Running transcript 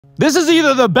This is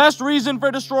either the best reason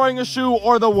for destroying a shoe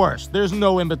or the worst. There's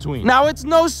no in between. Now, it's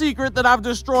no secret that I've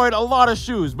destroyed a lot of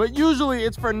shoes, but usually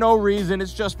it's for no reason.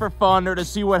 It's just for fun or to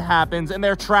see what happens, and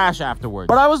they're trash afterwards.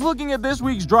 But I was looking at this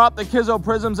week's drop, the Kizzo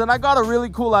Prisms, and I got a really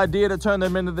cool idea to turn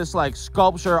them into this like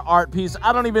sculpture art piece.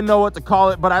 I don't even know what to call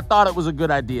it, but I thought it was a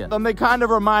good idea. And they kind of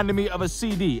reminded me of a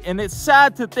CD, and it's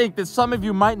sad to think that some of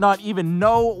you might not even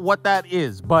know what that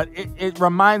is, but it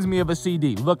reminds me of a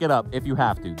CD. Look it up if you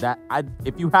have to.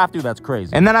 If you have to, that's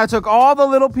crazy. And then I took all the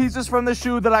little pieces from the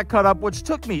shoe that I cut up, which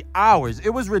took me hours.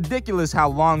 It was ridiculous how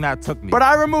long that took me. But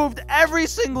I removed every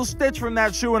single stitch from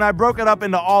that shoe and I broke it up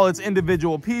into all its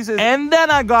individual pieces. And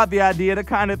then I got the idea to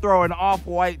kind of throw an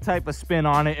off-white type of spin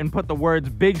on it and put the words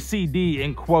Big CD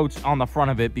in quotes on the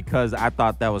front of it because I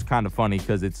thought that was kind of funny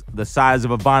because it's the size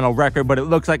of a vinyl record, but it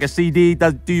looks like a CD.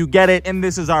 Do you get it? And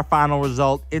this is our final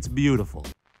result. It's beautiful.